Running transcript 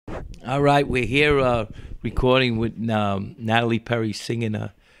All right, we're here recording with Natalie Peri singing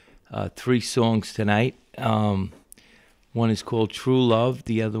three songs tonight. One is called True Love.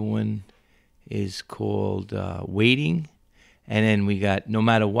 The other one is called Waiting. And then we got No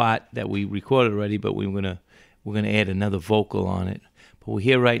Matter What that we recorded already, but we're gonna add another vocal on it. But we're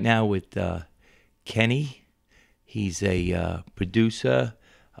here right now with Kenny. He's a producer.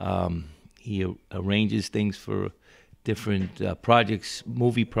 He arranges things for different projects,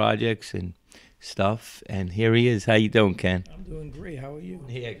 movie projects and stuff. And here he is. How you doing, Ken? I'm doing great. How are you?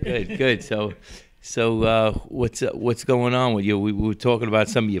 Yeah, good, good. So what's going on with you? We were talking about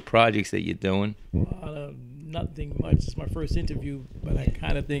some of your projects that you're doing. Nothing much. It's my first interview, but I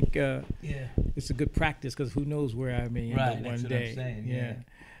kind of think it's a good practice because who knows where I may end up one that's day. what I'm saying. Yeah.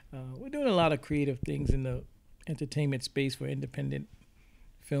 We're doing a lot of creative things in the entertainment space for independent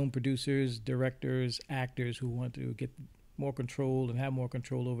film producers, directors, actors who want to get more control and have more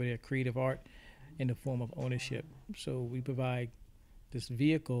control over their creative art in the form of ownership. So we provide this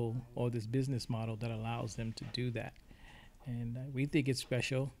vehicle or this business model that allows them to do that. And we think it's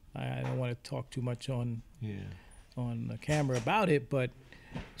special. I don't want to talk too much on the camera about it, but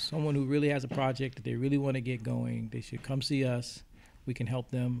someone who really has a project that they really want to get going, they should come see us. We can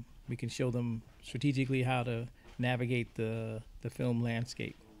help them. We can show them strategically how to navigate the film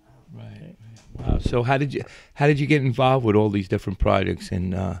landscape. Right. Wow. So how did you get involved with all these different projects,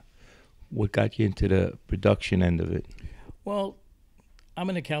 and what got you into the production end of it? Well, I'm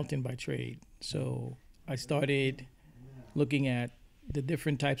an accountant by trade, so I started looking at the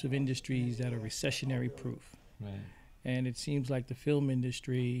different types of industries that are recessionary proof. Right. And it seems like the film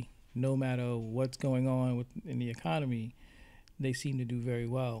industry, no matter what's going on in the economy, they seem to do very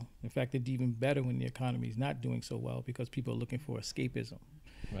well. In fact, it's even better when the economy is not doing so well because people are looking for escapism.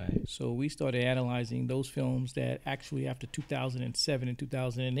 Right. So we started analyzing those films that actually after 2007 and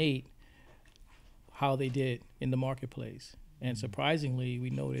 2008, how they did in the marketplace. And surprisingly,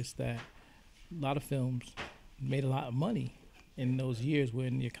 we noticed that a lot of films made a lot of money in those years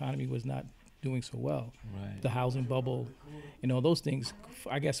when the economy was not doing so well. Right. The housing bubble, those things,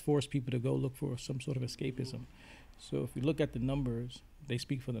 I guess, forced people to go look for some sort of escapism. So if you look at the numbers, they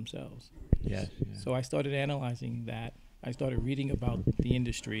speak for themselves. Yes. So I started analyzing that. I started reading about the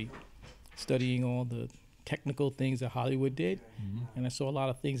industry, studying all the technical things that Hollywood did, and I saw a lot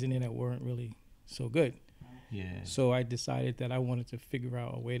of things in there that weren't really so good. Yeah. So I decided that I wanted to figure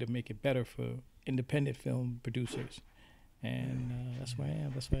out a way to make it better for independent film producers. And that's where I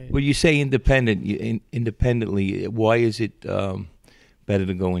am. Well, you say independently. Why is it better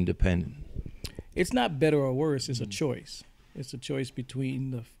to go independent? It's not better or worse. It's a choice. It's a choice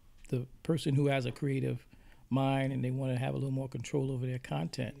between the person who has a creative mind and they want to have a little more control over their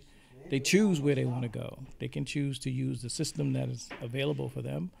content. They choose where they want to go. They can choose to use the system that is available for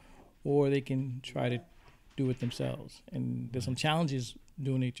them, or they can try to do it themselves. And there's some challenges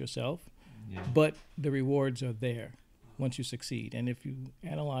doing it yourself, but the rewards are there once you succeed. And if you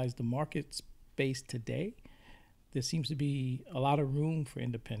analyze the market space today, there seems to be a lot of room for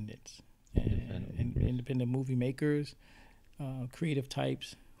independence and independent movie makers, creative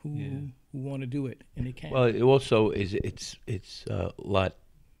types who want to do it, and they can. Well, it also it's a lot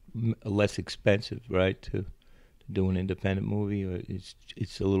less expensive, right, to do an independent movie, or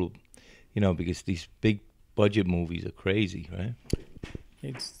it's a little, because these big budget movies are crazy, right?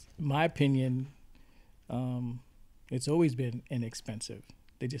 It's my opinion. It's always been inexpensive.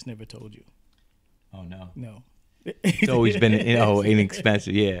 They just never told you. Oh no. No. It's always been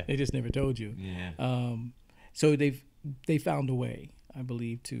inexpensive. Yeah. They just never told you. Yeah. So they found a way, I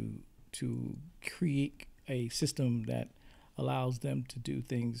believe, to create a system that allows them to do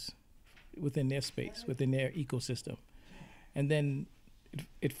things within their space, within their ecosystem, and then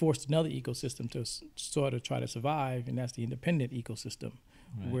it forced another ecosystem to sort of try to survive, and that's the independent ecosystem,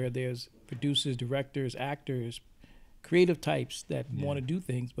 where there's producers, directors, actors, creative types that want to do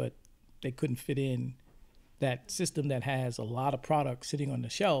things, but they couldn't fit in that system that has a lot of product sitting on the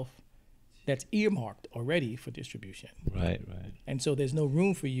shelf that's earmarked already for distribution. Right. And so there's no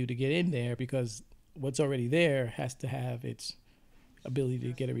room for you to get in there because what's already there has to have its ability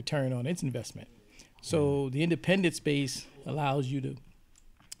to get a return on its investment. So the independent space allows you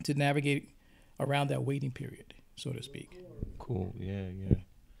to navigate around that waiting period, so to speak. Cool. Yeah.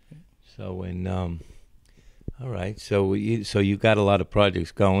 So all right. So you got a lot of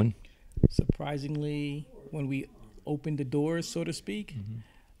projects going. Surprisingly, when we opened the doors, so to speak,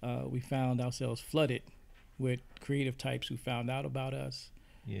 we found ourselves flooded with creative types who found out about us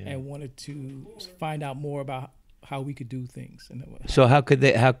and wanted to find out more about how we could do things. So how could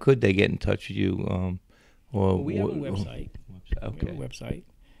they get in touch with you? Well, we have a website. Okay. We have a website,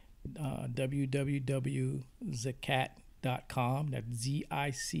 www.zicacque.com. That's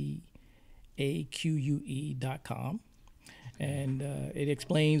ZICAQUE.com. And it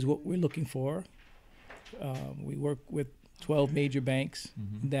explains what we're looking for. We work with 12 major banks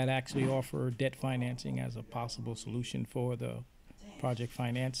that actually offer debt financing as a possible solution for the project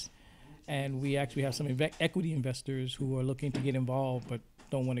finance. And we actually have some equity investors who are looking to get involved but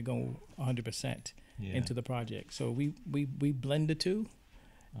don't want to go 100% into the project. So we blend the two,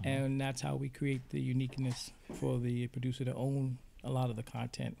 and that's how we create the uniqueness for the producer to own a lot of the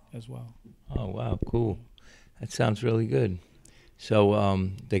content as well. Oh, wow, cool. That sounds really good. So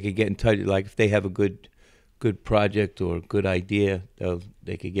they could get in touch, like if they have a good project or a good idea,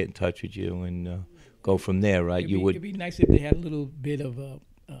 they could get in touch with you and go from there, right? It'd be nice if they had a little bit of a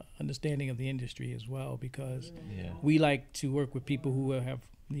understanding of the industry as well, because we like to work with people who have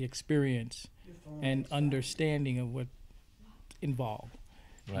the experience and understanding of what's involved.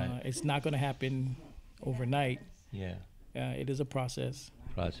 Right. It's not going to happen overnight. Yeah. It is a process.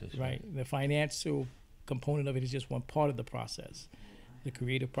 Right. The financial component of it is just one part of the process. The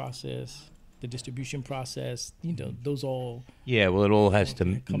creative process, the distribution process, those all well, it all has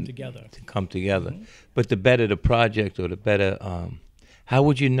to come together. But the better the project, or the better, how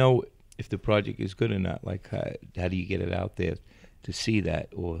would you know if the project is good or not? Like, how do you get it out there to see that?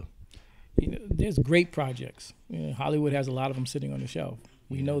 Or there's great projects. Hollywood has a lot of them sitting on the shelf.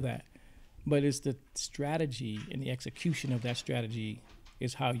 We know that. But it's the strategy and the execution of that strategy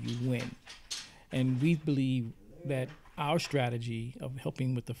is how you win. And we believe that our strategy of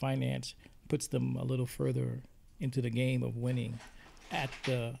helping with the finance puts them a little further into the game of winning at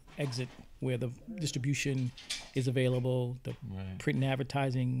the exit, where the distribution is available, the print and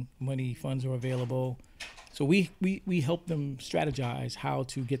advertising money funds are available. So we help them strategize how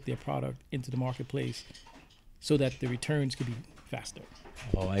to get their product into the marketplace so that the returns could be faster.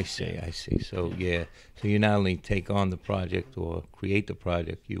 Oh, I see. So so you not only take on the project or create the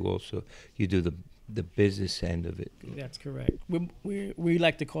project, you do the business end of it. That's correct. We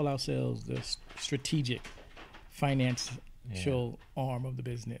like to call ourselves the strategic financial arm of the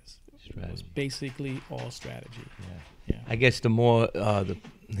business. Strategy. It's basically all strategy. Yeah. I guess the more the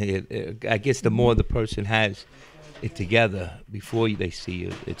more the person has it together before they see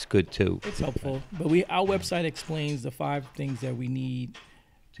you, it's good too. It's helpful. But our website explains the 5 things that we need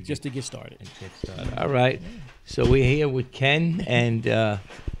just to get started. All right. So we're here with Ken, and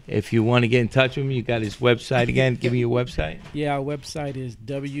if you want to get in touch with him, you got his website again. Give me your website. Yeah, our website is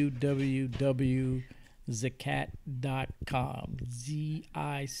www.zicacque.com.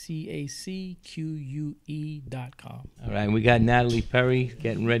 ZICACQUE.com. All right. And we got Natalie Peri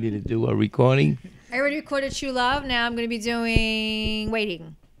getting ready to do a recording. I already recorded True Love. Now I'm going to be doing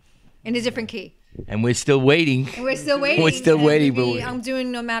Waiting in a different key. And we're still waiting. We're still waiting. But I'm doing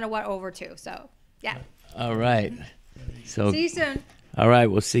No Matter What over 2. So, yeah. All right. So see you soon. All right.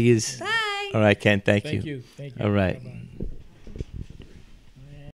 We'll see you. Bye. All right, Ken. Thank you. Thank you. All right. Bye-bye.